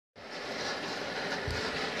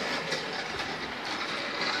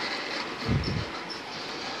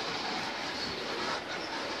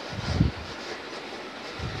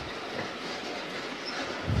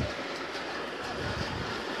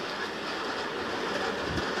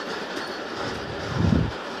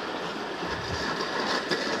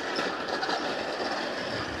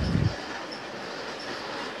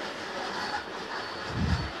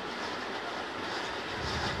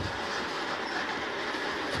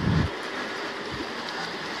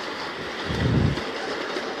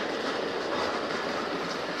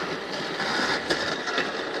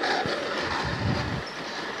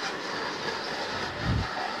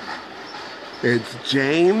It's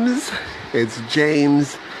James. It's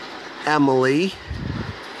James, Emily,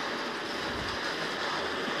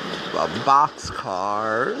 a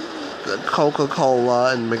boxcar, the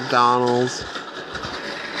Coca-Cola and McDonald's,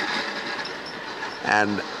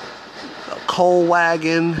 and a coal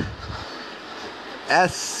wagon,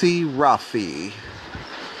 SC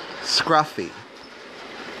Scruffy,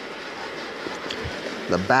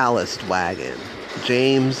 the ballast wagon,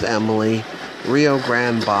 James, Emily, Rio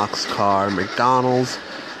Grande boxcar, McDonald's,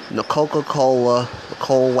 the Coca-Cola, the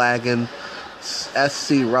coal wagon,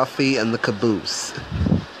 SC Ruffy, and the caboose.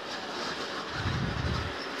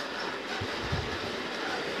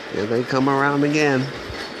 Here they come around again.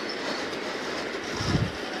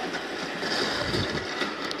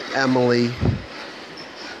 Emily.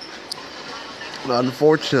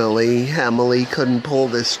 Unfortunately, Emily couldn't pull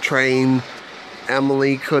this train.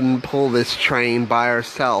 Emily couldn't pull this train by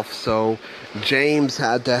herself, so James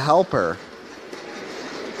had to help her.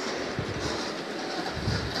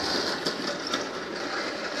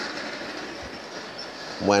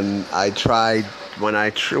 When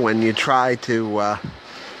you try to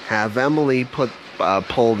have Emily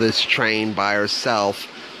pull this train by herself,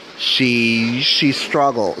 she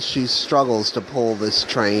struggles to pull this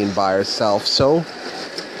train by herself. So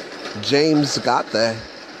James got the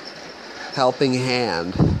helping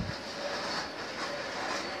hand.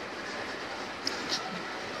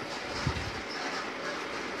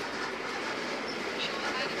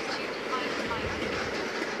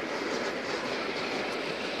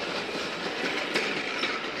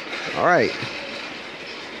 All right.